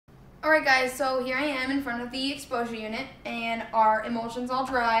Alright guys, so here I am in front of the exposure unit and our emulsion's all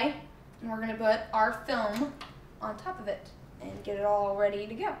dry and we're going to put our film on top of it and get it all ready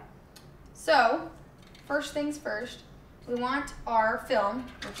to go. So, first things first, we want our film,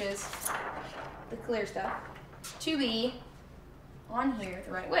 which is the clear stuff, to be on here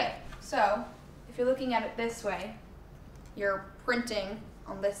the right way. So, if you're looking at it this way, you're printing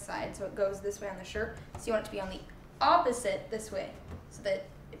on this side, so it goes this way on the shirt. So you want it to be on the opposite this way, so that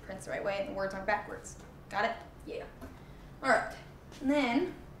it prints the right way and the words aren't backwards. Got it? Yeah. Alright. And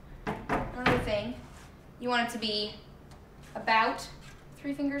then, another thing, you want it to be about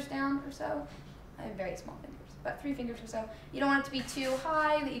 3 fingers down or so. I have very small fingers, about 3 fingers or so. You don't want it to be too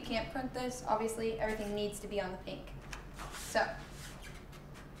high that you can't print this. Obviously, everything needs to be on the pink. So,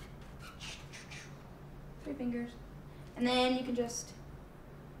 3 fingers. And then you can just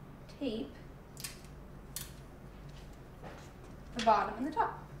tape the bottom and the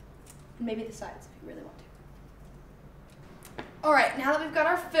top. And maybe the sides if you really want to. Alright, now that we've got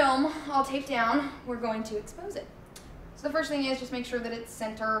our film all taped down, we're going to expose it. So the first thing is just make sure that it's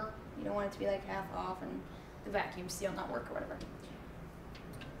center. You don't want it to be like half off and the vacuum seal not work or whatever.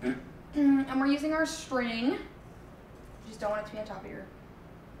 And we're using our string. You just don't want it to be on top of your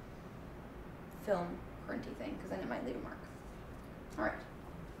film printy thing because then it might leave a mark. Alright.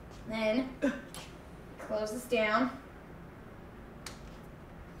 Then close this down.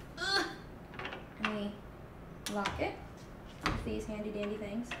 And we lock it with these handy dandy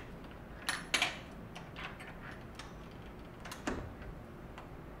things.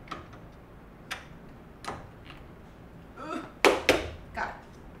 Got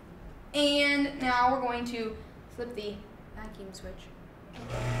it. And now we're going to flip the vacuum switch.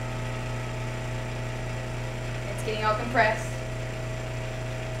 It's getting all compressed.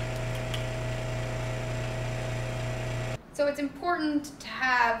 So it's important to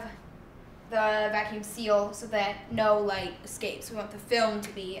have the vacuum seal so that no light escapes. We want the film to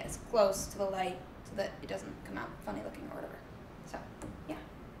be as close to the light so that it doesn't come out funny looking or whatever. So, yeah.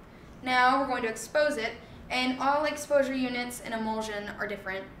 Now we're going to expose it, and all exposure units and emulsion are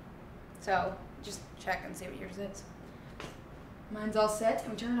different. So just check and see what yours is. Mine's all set,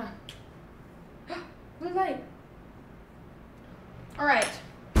 and we turn it on. Blue light. Alright.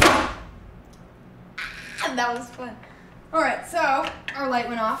 That was fun. Alright, so our light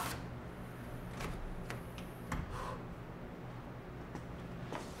went off.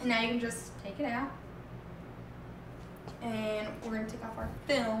 And now you can just take it out. And we're going to take off our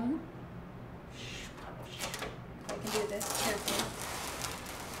film. I can do this carefully.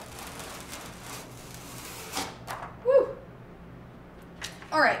 Woo!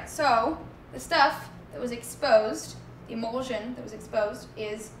 Alright, so the stuff that was exposed, the emulsion that was exposed,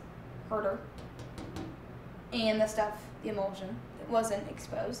 is harder. And the stuff, the emulsion that wasn't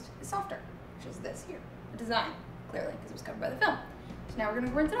exposed, is softer, which is this here. The design, clearly, because it was covered by the film. So now we're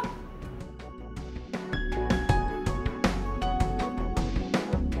going to rinse it off.